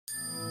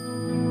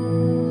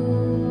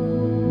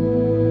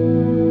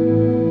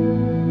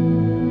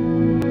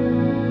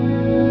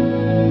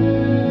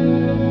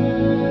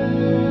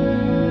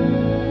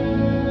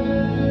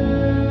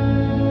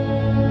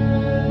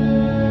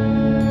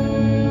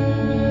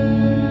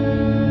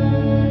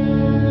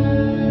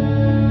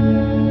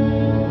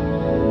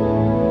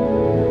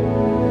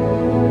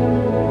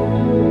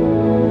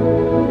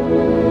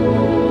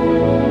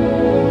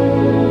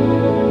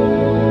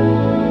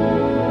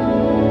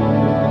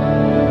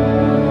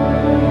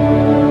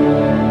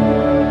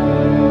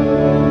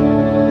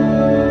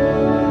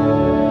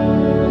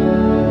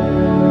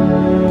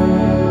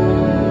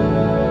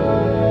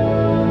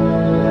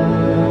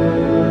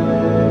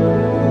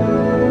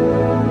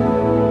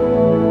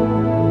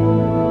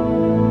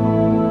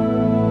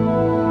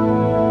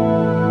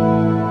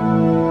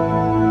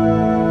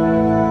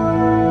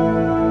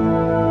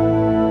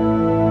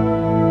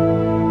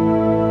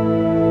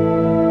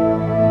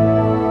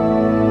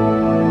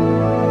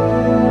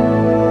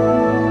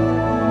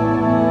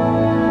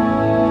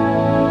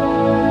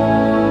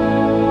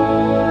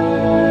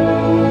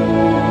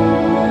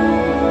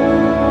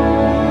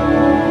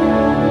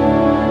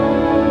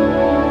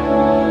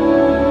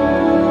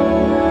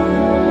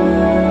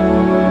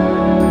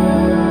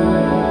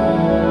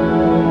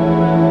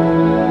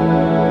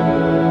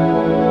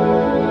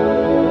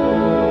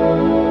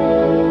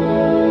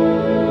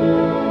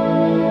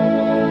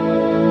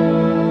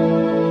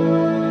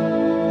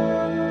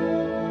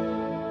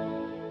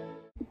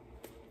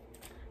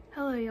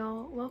Hello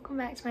y'all, welcome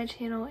back to my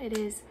channel. It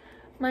is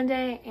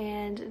Monday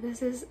and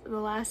this is the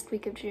last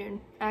week of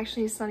June.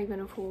 Actually, it's not even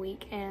a full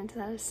week and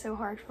that is so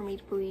hard for me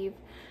to believe.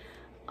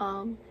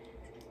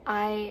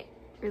 I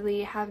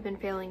really have been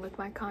failing with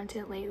my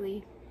content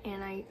lately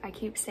and I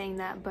keep saying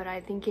that, but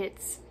I think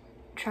it's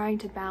trying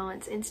to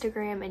balance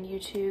Instagram and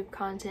YouTube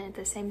content at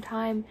the same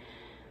time.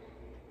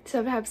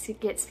 Sometimes it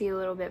gets me a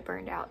little bit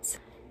burned out.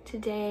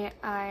 Today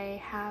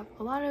I have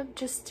a lot of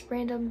just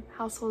random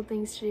household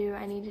things to do.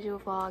 I need to do a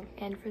vlog,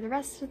 and for the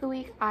rest of the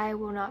week I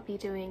will not be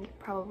doing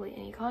probably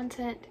any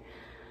content.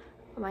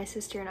 My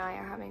sister and I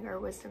are having our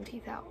wisdom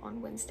teeth out on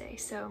Wednesday,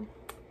 so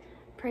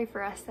pray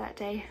for us that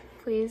day,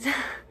 please.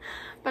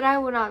 But I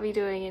will not be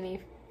doing any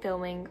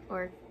filming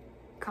or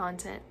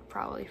content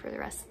probably for the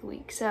rest of the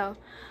week. So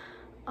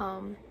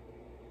I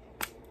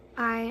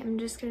am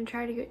just gonna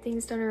try to get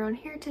things done around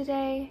here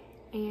today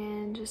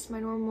and just my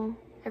normal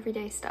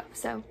everyday stuff.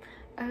 So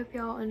I hope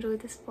y'all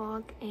enjoyed this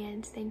vlog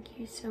and thank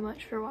you so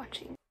much for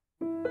watching.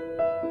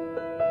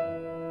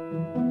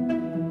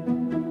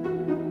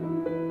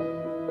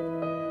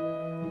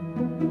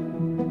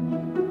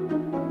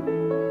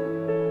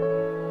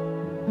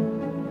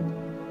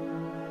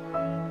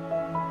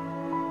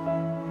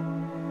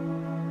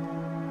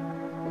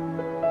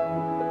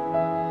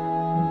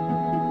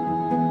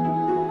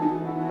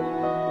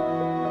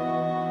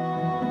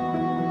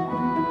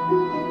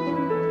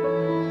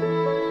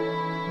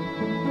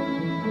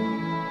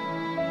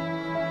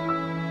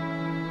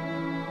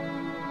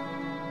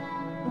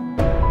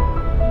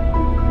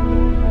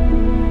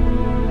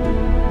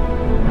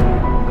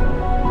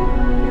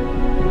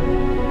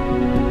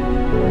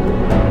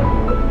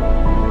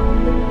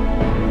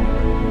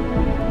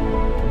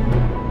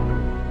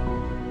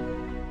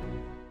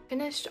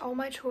 Finished all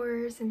my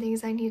chores and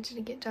things I needed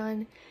to get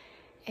done,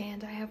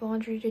 and I have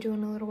laundry to do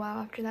in a little while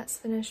after that's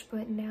finished,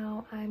 but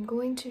now I'm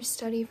going to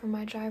study for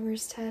my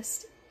driver's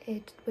test,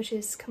 which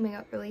is coming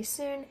up really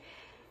soon,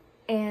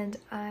 and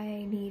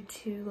I need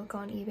to look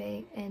on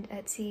eBay and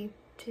Etsy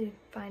to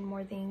find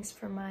more things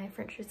for my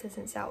French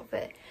resistance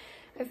outfit.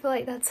 I feel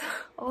like that's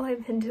all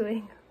I've been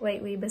doing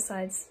lately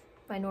besides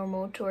my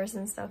normal chores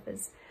and stuff,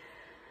 is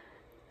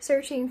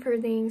searching for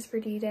things for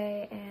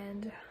D-Day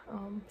and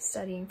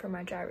studying for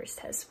my driver's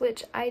test,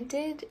 which I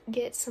did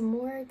get some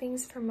more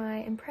things for my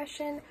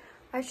impression.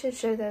 I should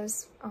show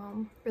those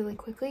really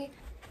quickly.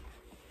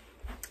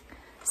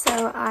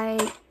 So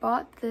I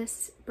bought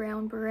this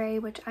brown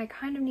beret, which I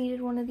kind of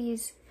needed one of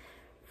these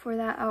for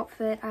that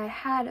outfit. I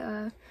had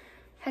a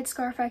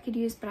headscarf I could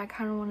use, but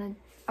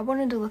I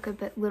wanted to look a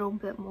little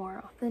bit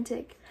more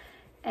authentic.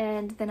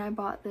 And then I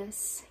bought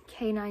this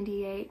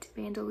K98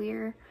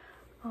 bandolier.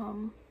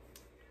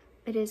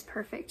 It is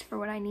perfect for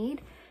what I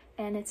need,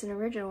 and it's an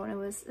original, and it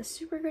was a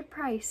super good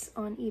price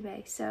on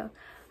eBay. So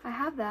I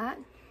have that,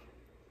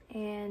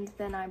 and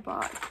then I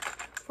bought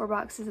 4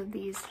 boxes of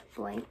these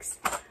blanks,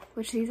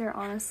 which these are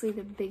honestly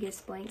the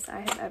biggest blanks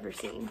I have ever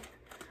seen.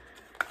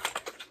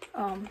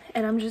 And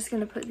I'm just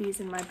gonna put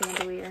these in my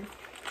bandolier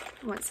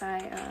once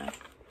I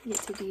get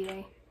to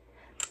D-Day.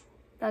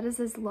 That is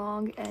as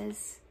long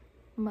as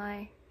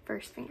my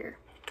first finger.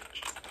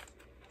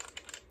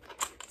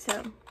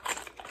 So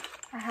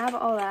I have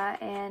all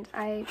that, and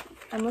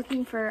I'm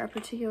looking for a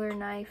particular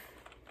knife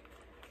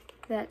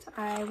that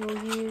I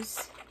will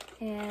use,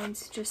 and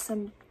just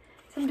some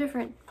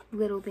different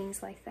little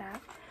things like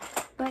that.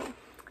 But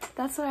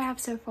that's what I have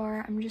so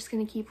far. I'm just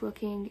gonna keep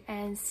looking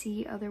and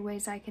see other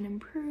ways I can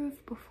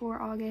improve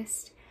before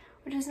August,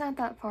 which is not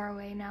that far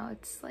away now.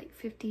 It's like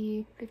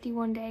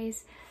 51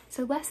 days,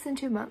 so less than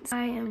 2 months.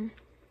 I am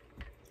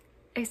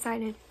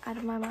excited out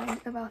of my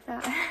mind about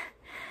that.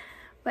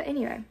 But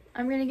anyway,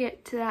 I'm gonna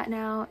get to that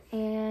now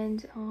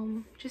and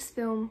just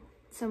film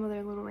some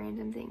other little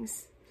random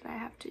things that I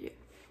have to do.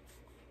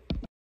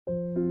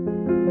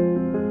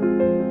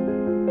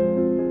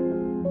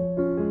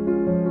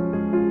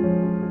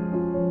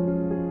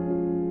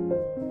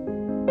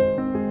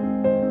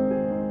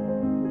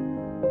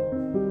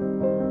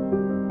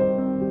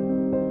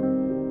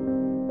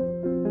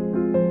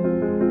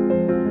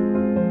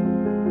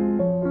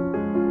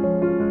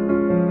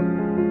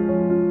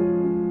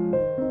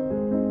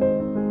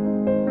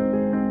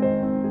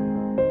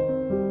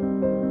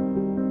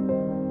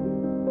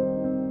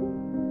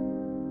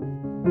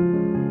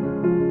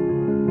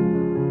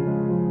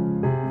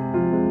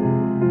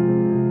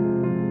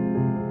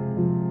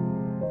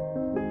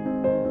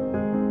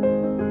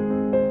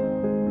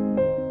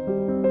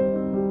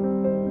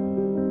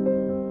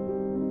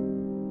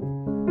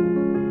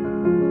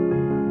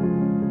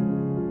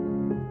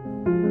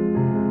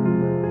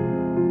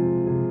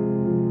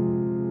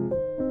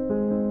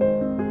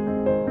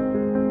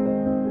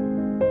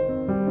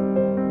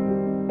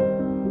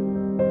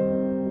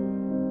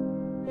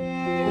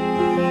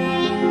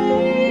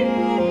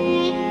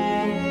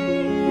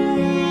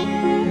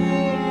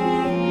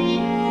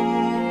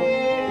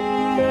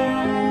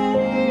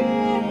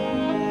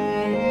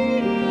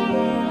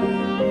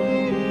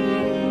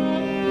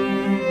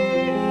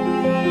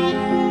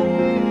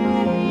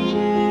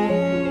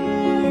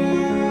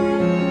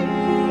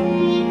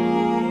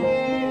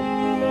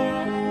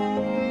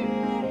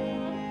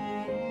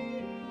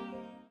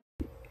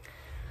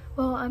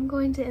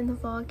 going to end the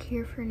vlog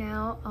here for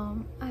now.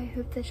 I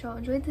hope that y'all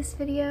enjoyed this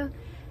video.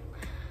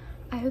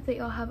 I hope that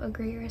y'all have a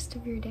great rest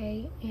of your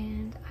day,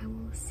 and I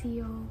will see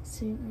y'all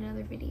soon in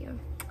another video.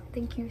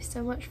 Thank you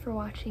so much for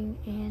watching,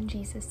 and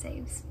Jesus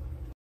saves.